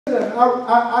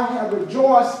I have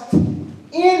rejoiced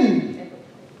in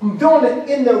doing it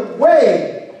in the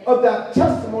way of thy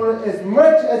testimony as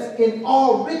much as in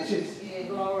all riches.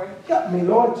 Help me,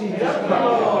 Lord Jesus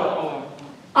Christ.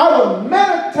 I will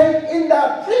meditate in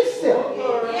thy precept.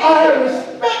 I have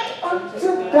respect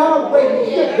unto thy ways.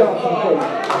 Give God some praise.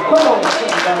 Come on,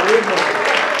 somebody.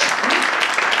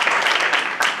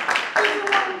 This is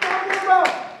what I'm talking about.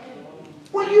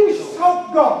 When you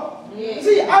sought God.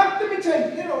 See, let me tell you,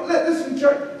 listen,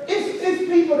 church, it's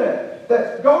people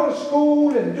that go to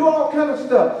school and do all kind of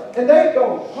stuff, and they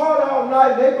go hard all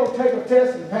night, and they go take a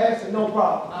test and pass it, no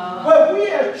problem. But we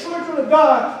as children of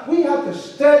God, we have to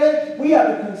study, we have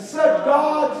to consult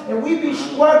God, and we be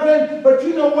struggling, but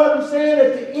you know what I'm saying?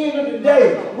 At the end of the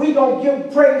day, we going to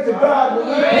give praise to God when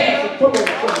we pass it. Come on,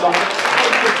 somebody.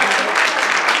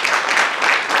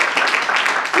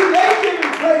 See, they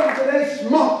giving praise and they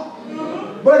smart.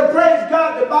 But praise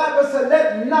God, the Bible said,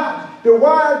 let not the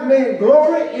wise man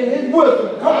glory in his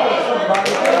wisdom. Come on,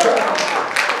 somebody.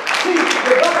 See,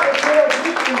 the Bible says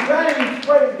in James,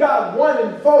 praise God, 1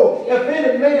 and 4, if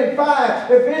any man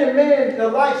find, if any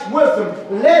man lacks wisdom,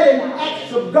 let him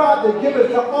ask of God to give it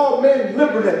to all men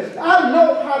liberty. I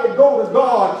know how to go to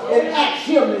God and ask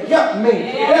him to help me.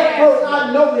 Therefore,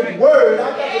 I know his word. I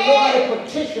got to know how to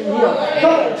petition him.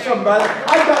 Come on, somebody.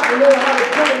 I got to know how to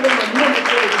put him in the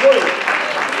ministry of his word.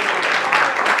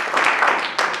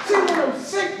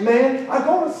 Man, I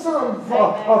go to Psalm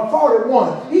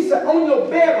 41. He said, on your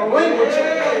bed of language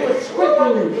will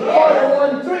strengthen you.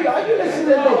 41:3. Are you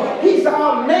listening to me? He said,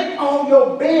 I'll make all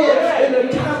your beds in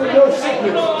the time of your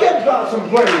sickness. Give God some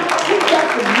praise. You got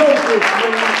to know this,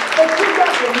 man. But you got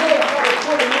to know how to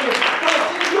put it in.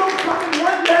 If you're coming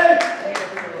one day,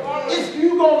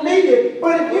 you're going to need it.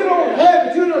 But if you don't have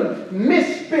it, you done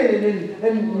misspent it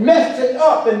and messed it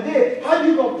up and did. How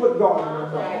you going to put God in your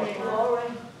life?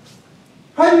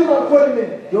 How you going to put him in?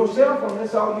 Your cell phone,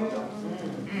 that's all you know.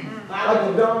 Like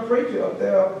the dumb preacher up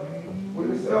there with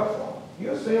his cell phone.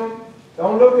 You'll see him.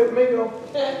 Don't look at me, though.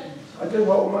 I just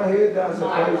hold my head down and say,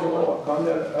 praise the Lord. Come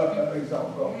there,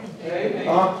 example.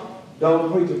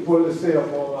 Dumb preacher pull the cell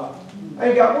phone out. I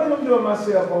ain't got, what I'm doing my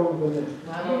cell phone with me?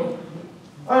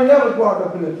 I ain't never brought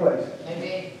up in this place.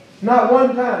 Not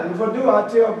one time. If I do, I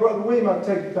tell Brother William I'll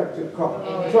take it back to the car.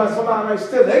 So somebody may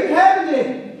steal it. They can have it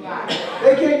in.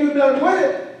 They can't do nothing with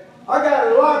it. I got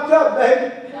it locked up, baby.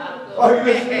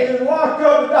 It's locked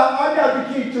up. I got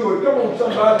the key to it. Come on,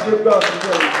 somebody, give God some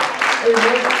praise.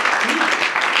 Amen.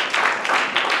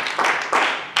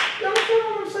 You understand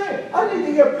what I'm saying? I need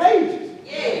to get pages.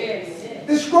 Yes.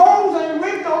 The scrolls ain't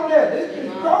written on that. The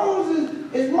scrolls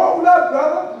is rolled up,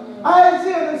 brother.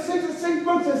 Isaiah, the 66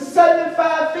 books is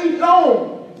 75 feet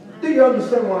long. Do you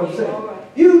understand what I'm saying?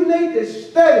 You need to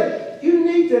study. You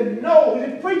need to know.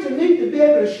 The preacher needs to be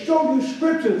able to show you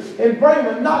scriptures and bring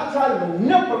them, not try to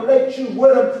manipulate you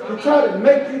with them to try to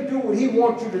make you do what he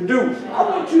wants you to do. I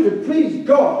want you to please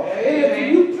God. And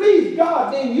if you please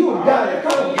God, then you got it.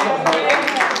 Come on,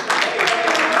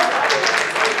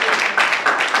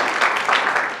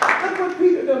 look what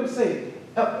Peter done said.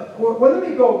 Well, let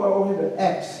me go over here to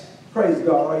Acts. Praise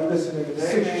God. Are you listening to the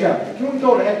 6th chapter? Can we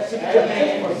go to Acts 6th chapter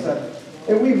just for a second?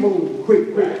 And we move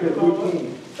quick because we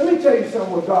can. Let me tell you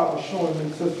something what God was showing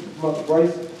me, Sister Mother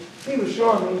Grace. He was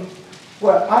showing me,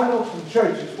 well, I know some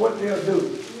churches, what they'll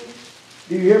do.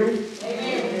 Do you hear me?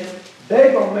 Amen.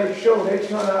 They're going to make sure they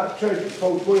turn out church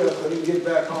before 12 so they can get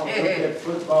back home and play that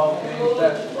football game,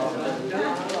 basketball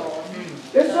game.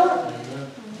 Yes, sir.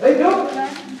 They do.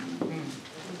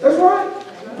 That's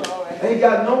right. They ain't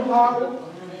got no power.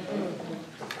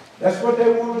 That's what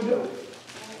they want to do.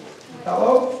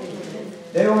 Hello?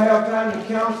 They don't have time to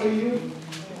counsel you.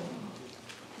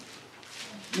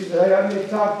 You say, hey, I need to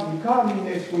talk to you. Call me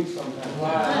next week sometime.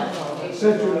 Wow.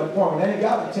 Set you an appointment. They ain't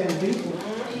got 10 people.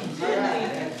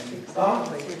 Huh?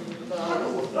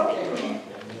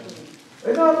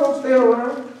 They're not going to stay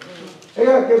around. They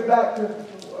got to get back to...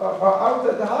 I was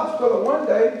at the hospital one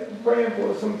day praying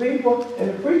for some people,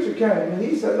 and the preacher came, and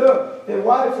he said, look, his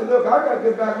wife said, look, I got to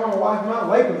get back home and wash my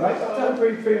Lakers. I got time to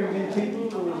pray for these people.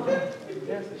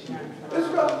 Let's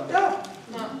go. Yeah.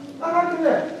 I like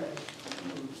that.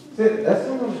 See, that's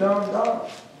some of them dumb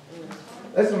dogs.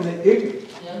 That's some of the ignorant.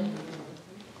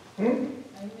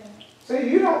 See,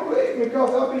 you don't believe me because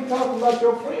I'll be talking about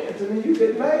your friends and then you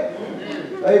get mad.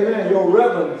 Amen. Your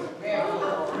reverence.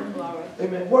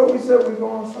 Amen. What we said we're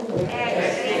going somewhere?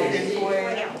 Acts 6.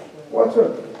 What's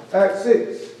up? Acts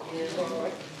 6.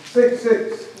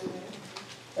 6.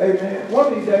 Amen. One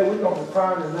of these days we're going to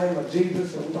find the name of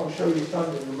Jesus and we're going to show you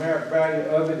something. The numeric value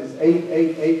of it is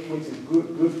 888, which is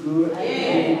good.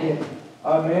 Amen.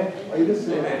 Amen. Are you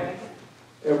listening?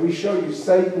 If we show you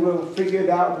Satan, we'll figure it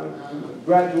out. We'll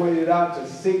graduate it out to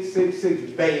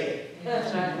 666 bad.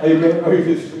 Amen. Are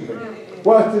you listening?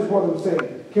 Watch this, what I'm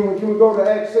saying. Can we go to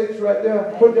Acts 6 right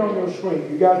there? Put it on your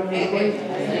screen. You got it on your screen?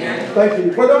 Thank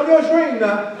you. Put it on your screen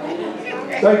now.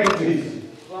 Thank you, Jesus.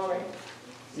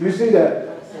 You see that?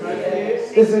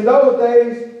 It's in those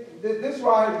days. This is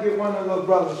why I get one of those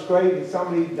brothers straight and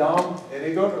somebody dumb, and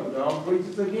they go to them dumb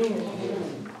preachers again.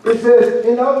 It says,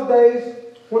 in those days,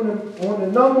 when the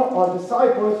number of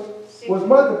disciples was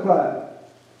multiplied,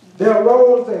 there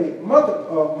arose a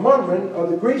murmuring of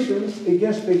the Grecians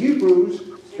against the Hebrews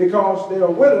because their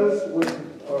widows were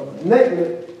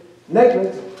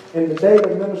negligent in the day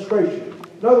of ministration.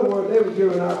 In other words, they were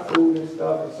giving out food and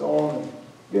stuff and so on. And,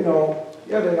 you know,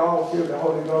 yeah, they all feel the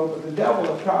Holy Ghost, but the devil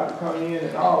will try to come in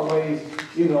and always,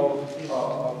 you know,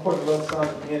 put a little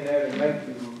something in there to make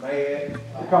you mad.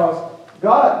 Because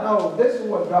God knows, this is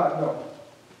what God knows.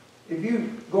 If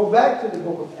you go back to the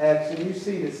book of Acts and you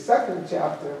see the 2nd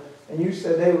chapter, and you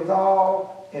said they was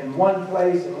all in one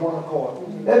place in one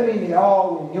accord. That means they're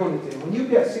all in unity. When you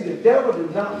get, see, the devil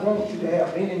does not want you to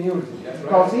have any unity.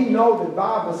 Because he knows the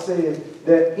Bible says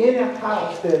that any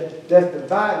house that's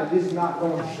divided is not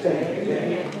going to stand.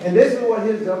 And this is what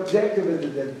his objective is,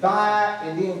 to divide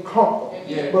and then conquer.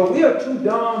 But we are too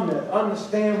dumb to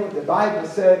understand what the Bible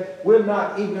said. We're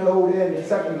not ignorant over there in 2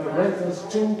 Corinthians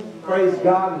 2. Praise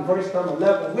God, in verse number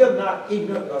 11, we're not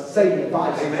ignorant of Satan's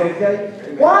devices, okay?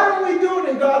 Why don't we do it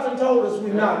and God has told us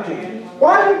we're not to?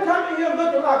 Why are you coming here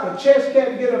looking like a chess cat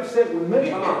and get upset with me?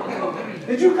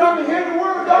 Did you come to hear the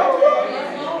word of God?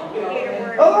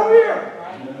 Hello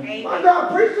here. My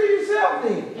God, preach to yourself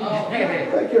then.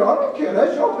 Thank you. I don't care.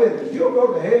 That's your business. You'll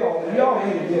go to hell and y'all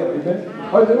ain't there. Amen.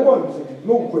 I didn't want to say.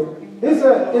 Move quick. It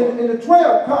said, in the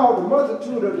 12 called the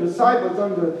multitude of disciples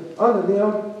under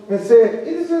them and said, it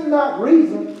is not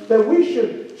reason that we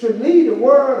should lead the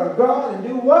word of God and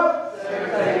do what?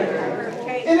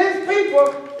 And his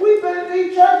people, we've been in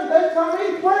these churches, they come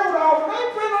in, pray with offering. They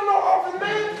ain't praying on no offering,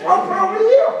 man. I'm over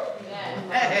here.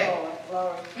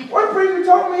 One preacher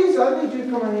told me, he said, I need you to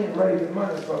come in here and raise the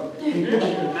money for me. I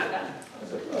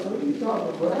said, brother, what are you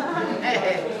talking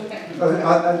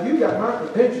about? You got my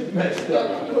credentials messed up.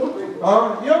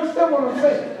 You understand what I'm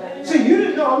saying? See, you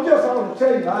didn't know. I'm just on to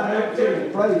tell you. I never tell you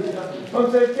the place.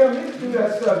 I'm saying, tell me to do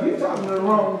that stuff. You're talking to the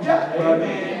wrong jack, brother.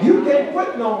 You can't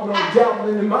put no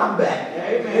javelin in my back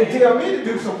and tell me to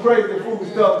do some crazy fool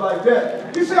stuff like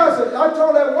that. You see, I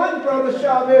told that one brother,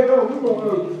 shout there, go, we're going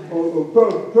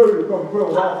to come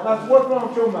grill off. I said, what's wrong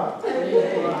with your mouth?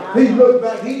 He looked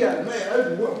back, he got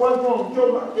mad. What's wrong with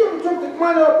your mouth? You took the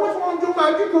money up. What's wrong with your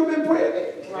mouth? You could have been praying it.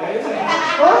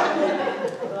 Huh?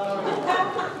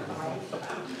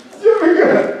 You be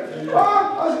good.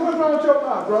 I said, what's wrong with your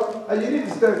mouth, bro? You need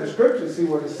to study the scripture and see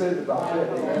what it says about that.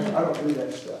 I don't believe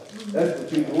that stuff. That's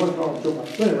what you do. What's wrong with your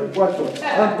mouth? Anyway, watch what.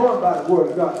 I'm going by the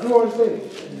word of God. You understand?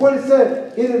 What it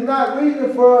says, it is not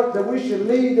reason for us that we should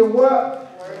lead the what?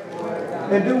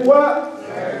 And do what?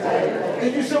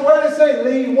 Did you see what it say?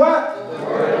 Lead what?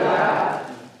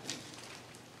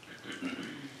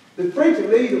 The preacher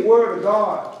lead the word of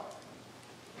God.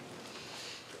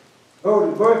 Go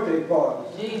to birthday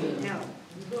parties. No.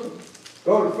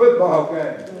 Go to football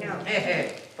games. No.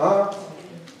 Huh?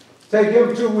 Take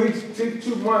him 2 weeks,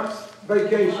 2 months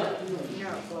vacation.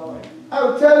 No. I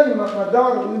was telling you, my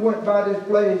daughter, we went by this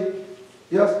place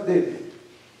yesterday.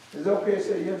 Is it okay to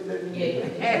say yesterday?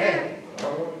 Yeah. I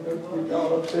want you to preach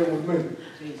all upset with me.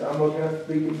 So I'm looking at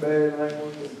speaking bad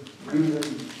language and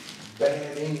using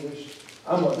bad English.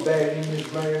 I'm a bad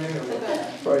English man anyway.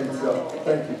 Praise God.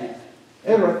 Thank you.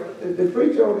 Anyway, the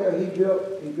preacher over there,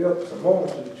 he built some more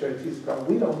to the church. He said,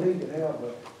 we don't need to have,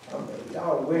 but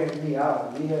y'all wearing me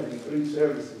out. We having 3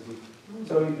 services.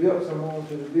 So he built some more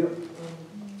to the building.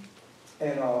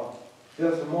 And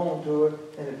built some more to it,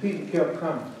 and the people kept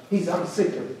coming. He said, I'm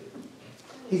sick of it.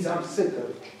 He said, I'm sick of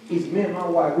it. He said, me and my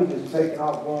wife, we just taking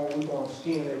off going, we're going to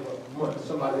skiing there for a month.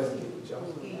 Somebody else get with y'all.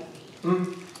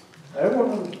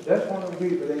 That's one of the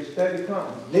people, they steady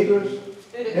coming. Niggers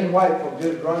and white folks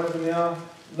just running around,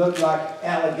 look like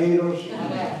alligators.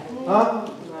 Huh?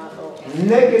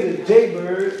 Naked as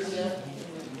jaybirds.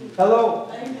 Hello?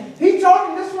 He told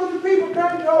me this was the people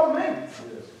coming to me.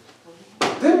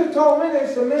 Then he told me, they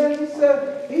said, man, he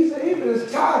said, he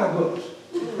was tired of us.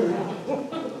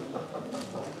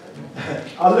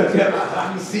 I looked at him,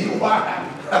 I can see why.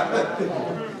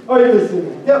 Oh, you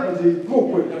listen. Help me, Jesus.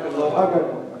 Move quick. I got it.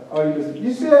 Oh, you listen.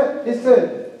 You see that? It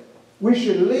said, we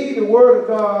should lead the word of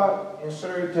God and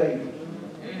serve tables.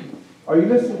 Are you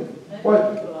listening?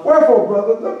 What? Wherefore,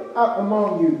 brother, look out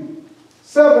among you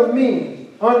 7 men,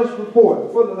 honest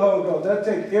report, full of the Holy Ghost. That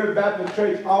takes every Baptist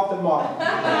church off the mark.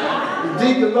 The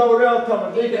deacon low down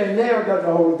talking, they ain't never got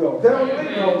the Holy Ghost. They don't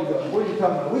believe the Holy Ghost. What are you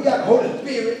talking about? We got the Holy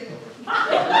Spirit.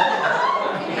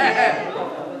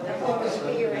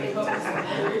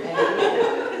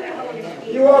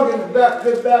 You walk in the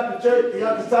Baptist church, you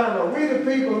got the sign of we the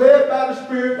people led by the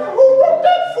Spirit. Now, who wrote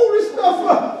that foolish stuff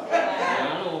up?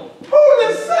 Who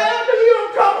the Sam that you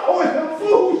don't come up with them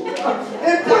foolish stuff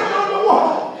and put it on the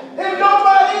wall? And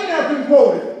nobody ain't nothing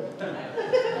quoted.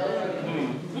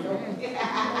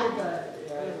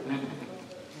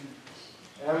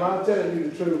 Am I telling you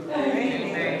the truth?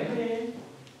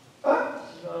 Huh?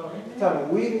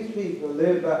 We these people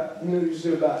led by, you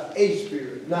said about a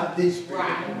spirit, not this spirit.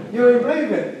 Right. You ain't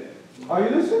believe it. Are you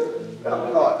listening?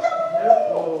 Lord,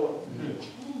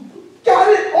 got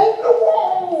it on the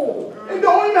wall. And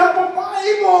don't even have a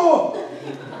Bible.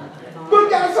 But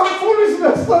got some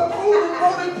foolishness, some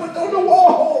foolish put on the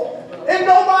wall. And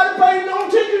nobody paid no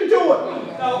attention to it.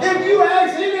 If you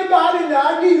ask anybody now,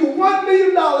 I give you $1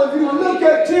 million if you look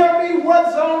at, tell me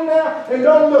what's on there and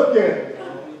don't look at it.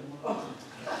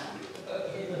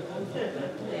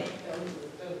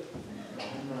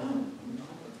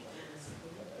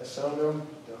 Some of them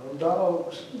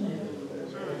dogs.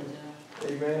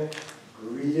 Amen.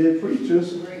 Greedy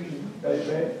preachers.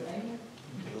 Amen.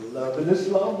 Loving this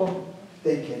slumber.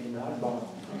 They cannot bond.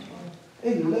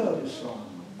 They love this song.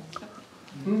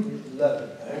 Love it.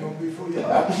 I ain't gonna be for your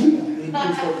life. I ain't be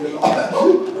for your life.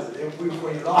 Ain't be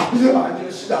for your life. I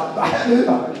just stop by.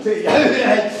 I'll tell you.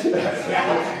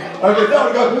 Okay,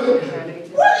 don't go.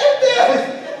 What is this?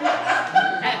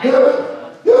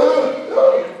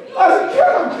 I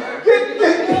said,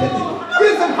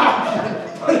 get some house.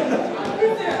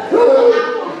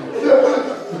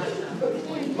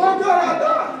 My God, I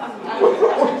died.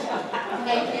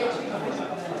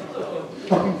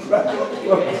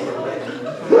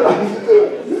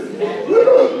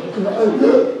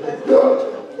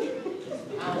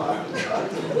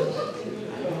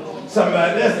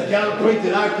 Somebody, that's the kind of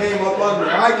preaching I came up under.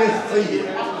 I can see it.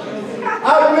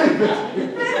 I believe it.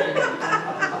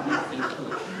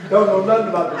 Don't know nothing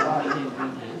about the Bible.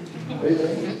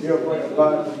 Amen. You'll bring the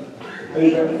Bible.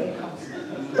 Amen.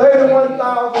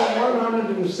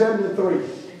 31,173.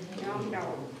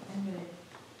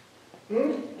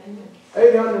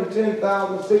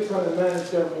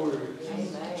 810,697 words.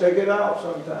 Check it out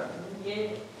sometime.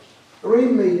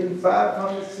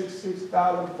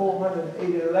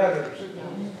 3,566,480 letters.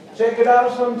 Check it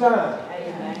out sometime.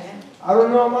 I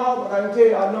don't know them all, but I can tell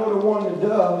you I know the one that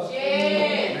does.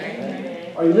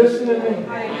 Are you listening to me?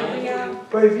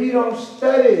 But if you don't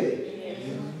study,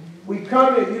 we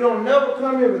come here. You don't never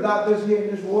come here without this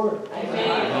hearing this word.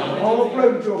 I want to play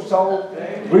with your soul.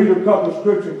 Read a couple of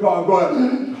scripture cards. Go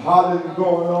ahead. How is it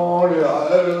going on here?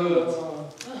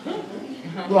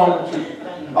 Wrong with you.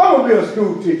 I'm going to be a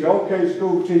school teacher. Okay,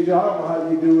 school teacher. I don't know how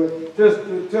you do it. Just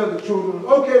to tell the truth.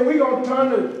 Okay, we're going to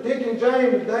turn to Dick and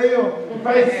James today or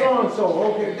Faith so-and-so.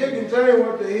 Okay, Dick and James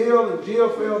went to the hill and Jill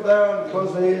fell down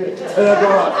because they hit it. And I go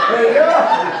out. Hey, yeah.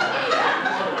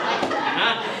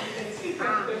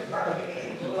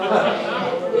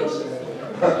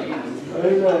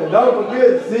 Amen. Don't forget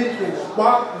Zeke and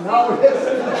Spock and all this.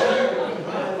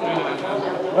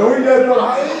 And we just go,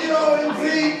 you know, and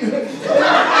Zeke.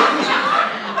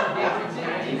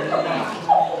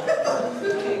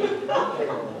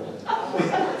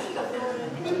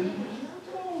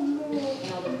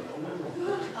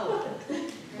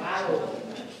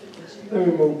 Let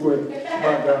me move quick. My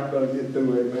God, I'm going to get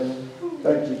through it, man.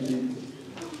 Thank you, Jesus.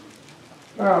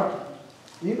 Now,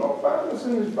 you're going to find this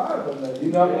in this Bible now.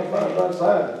 You're not going to find it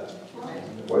outside it.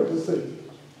 Wait to see.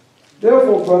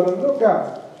 Therefore, brother, look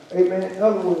out. Amen. In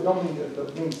other words, don't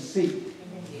mean seek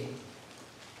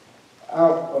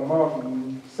out among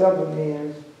you 7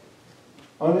 men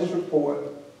on this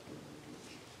report.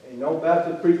 Ain't no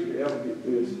Baptist preacher ever get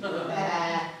this.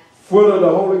 Full of the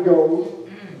Holy Ghost.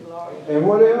 And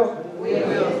what else?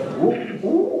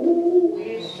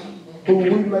 Who we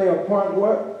may appoint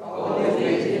what?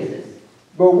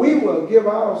 But we will give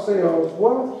ourselves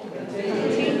what?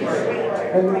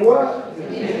 And what?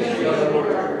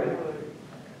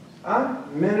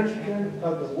 I'm ministering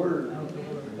of the word.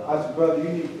 I said, brother, you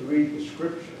need to read the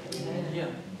scripture.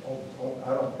 I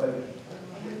don't play it.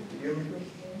 You hear me?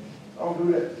 Don't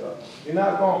do that stuff. You're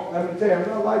not going, let me tell you, I'm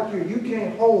not like you. You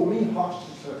can't hold me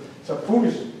hostage to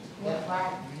foolishness. That's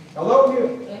right. Hello, you.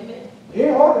 Amen. You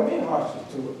ain't holding me hostage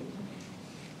to it.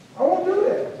 I won't do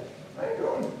that. I ain't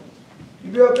doing it. You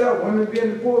be up there, women be in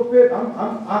the pulpit.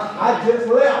 I just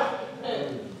left.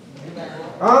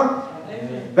 Huh?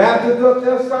 Baptists up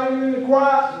there singing in the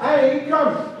choir, I ain't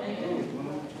coming.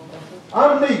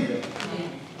 I'm leaving.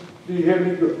 Do you hear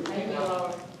me good?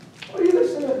 Are you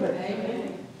listening to me?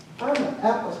 I'm an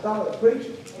apostolic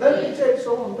preacher. Let me tell you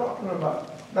what I'm talking about.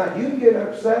 Now, you can get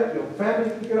upset, your family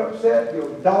can get upset, your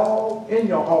dog in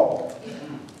your hall.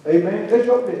 Amen? That's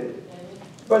your business.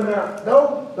 But now,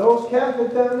 those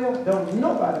Catholics down there, don't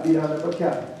nobody be down there but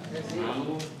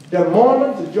Catholics. The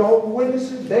Mormons, the Jehovah's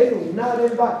Witnesses, they do not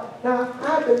invite. Now,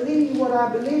 I believe what I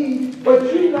believe,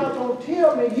 but you're not going to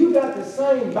tell me you got the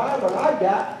same Bible I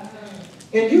got,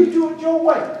 and you do it your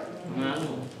way.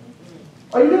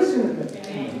 Are you listening to me?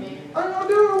 I ain't going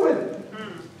to deal with it.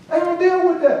 I ain't going to deal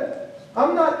with that.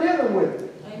 I'm not dealing with it.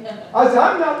 I said,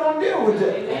 I'm not going to deal with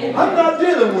it. I'm not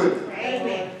dealing with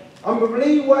it. I'm going to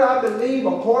believe what I believe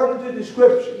according to the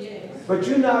Scripture. But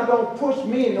you're not going to push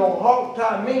me and don't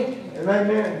hog-tie me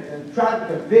and try to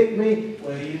convict me.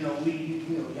 Well,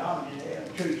 y'all just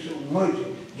have church so much.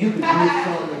 You can get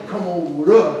something and come over with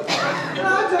us. And I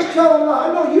just tell them,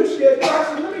 I know you scared. I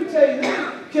said, let me tell you.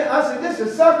 I said, this is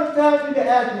the second time you can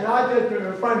ask me, and I just been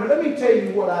refraining. Let me tell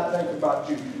you what I think about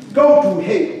you. Go to hell. We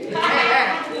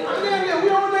don't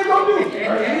know what they're going to do.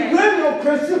 You're no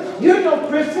Christian. You're no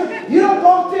Christian. You don't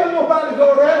go tell nobody to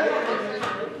go there.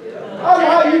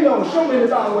 How you know? Show me the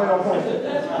Bible where I'm from.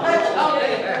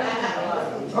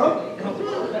 Huh?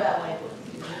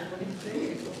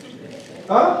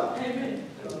 Huh?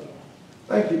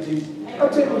 Thank you, Jesus. I'll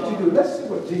tell you what you do. Let's see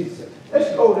what Jesus said.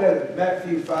 Let's go there to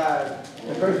Matthew 5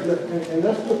 and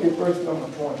let's look at verse number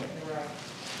 20.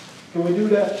 Can we do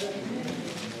that?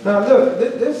 Now look,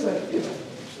 this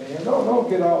ain't, don't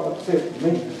get all upset with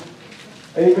me.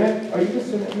 Amen? Are you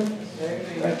listening to me?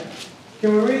 Amen.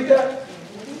 Can we read that?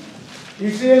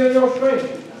 You see it in your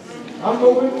screen. I'm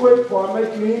moving quick before I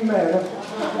make you even mad.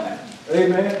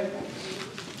 Amen.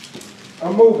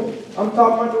 I'm moving. I'm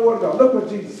talking about the word of God. Look what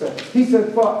Jesus said. He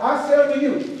said, for I say unto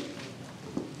you.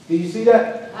 Do you see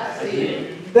that? I see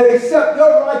it. That except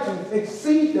your righteousness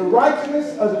exceed the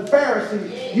righteousness of the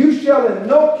Pharisees, you shall in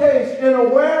no case enter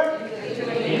where?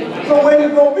 So where you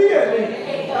going to be at then?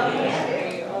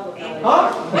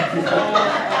 Huh?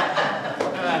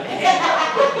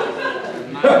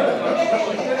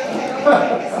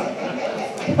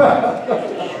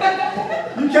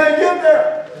 You can't get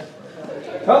there.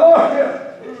 Hello?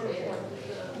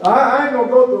 I ain't gonna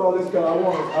go through all this because I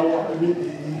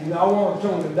want to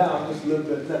tone it down just a little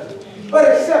bit now. But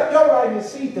except your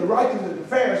righteousness seat the righteousness of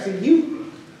the Pharisee,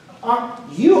 you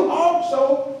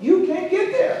can't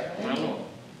get there.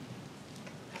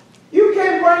 You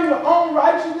can't bring your own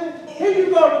righteousness. Here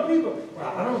you go to people.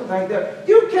 Well, I don't think that.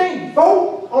 You can't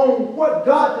vote on what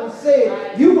God has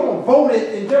said. You're going to vote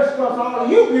it and just because all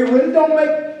you agree with it don't make.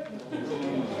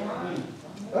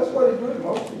 That's what they do in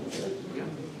most people.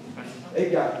 They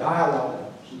got dialogue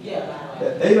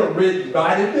that they done written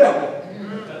by the devil.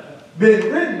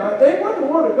 Been written by, they what the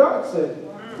word of God said.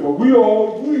 Well, we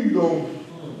all agreed on.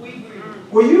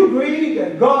 Well, you agreed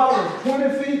that God was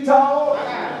 20 feet tall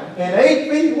and 8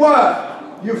 feet wide.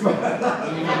 You find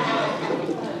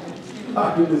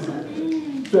Are you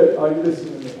listening? Are you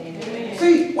listening to me?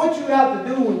 See, what you have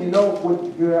to do when you know what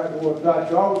you have the word of God,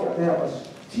 you always have to have a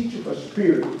teacher of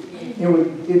spirit.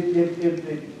 And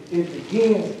it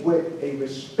begins with a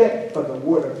respect for the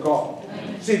word of God.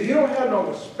 See, if you don't have no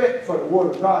respect for the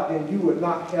word of God, then you would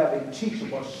not have a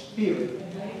teachable spirit.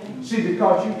 See,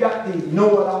 because you got these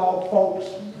know-it-all folks,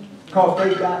 because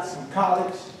they got some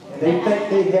college, and they think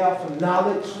they have some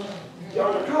knowledge.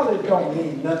 Your college don't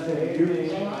mean nothing to you.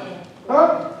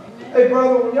 Huh? Hey,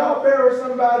 brother, when y'all bury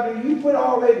somebody, you put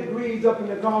all their degrees up in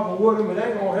the coffin with them, and they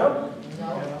ain't going to help them.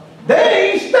 No.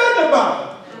 They ain't studying about it.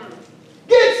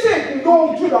 Get sick and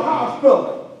go to the hospital.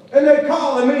 And they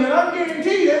calling me, and I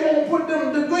guarantee they won't put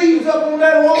them degrees up on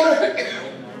that woman.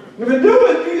 If you do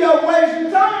it, you just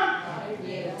wasting time.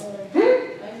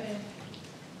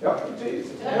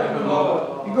 Jesus.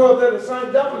 You go up there to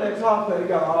St. Dominic's hospital, they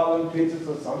got all them pictures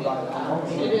of somebody on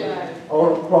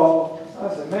the cross. I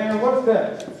said, man, what's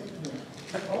that?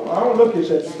 Oh, I don't look at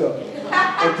that stuff.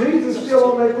 If Jesus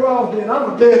still on that cross, then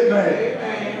I'm a dead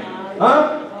man.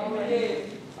 Huh?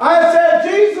 I said,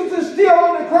 Jesus is still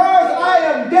on the cross, I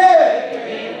am dead.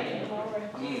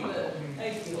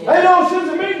 Ain't no sense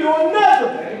of me doing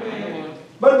nothing.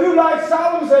 But do like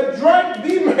Solomon said, drink,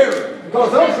 be merry.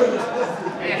 Because I'm saying,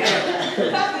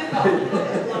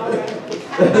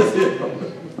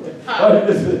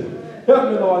 that's it. Help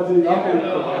me, Lord Jesus.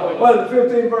 Well, the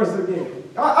 15th verse again.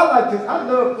 I like this. I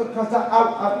love because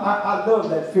I love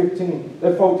that 15,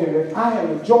 that 14. I have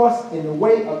rejoiced in the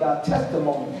way of thy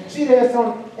testimony. See, there's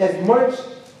some as much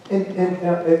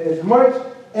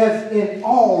as in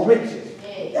all riches.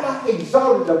 I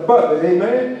exalted above it,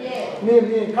 amen?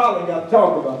 Me and Colin got to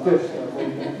talk about this stuff,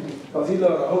 amen? Because he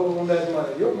loved to hold on that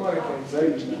money. Your money can't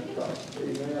save you that stuff,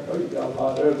 amen? I know you got a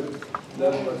lot of it.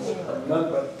 Nothing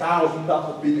but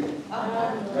 $1,000 bill.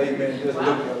 Amen. Just look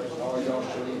at it. Oh, y'all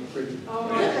sure look pretty.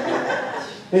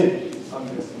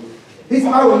 I'm just he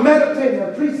said, I will meditate in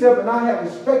the precept, and I have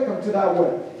respect unto thy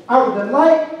way. I will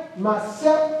delight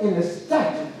myself in the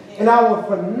statute, and I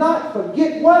will not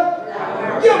forget what?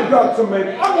 Give God some,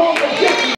 baby. I won't forget you.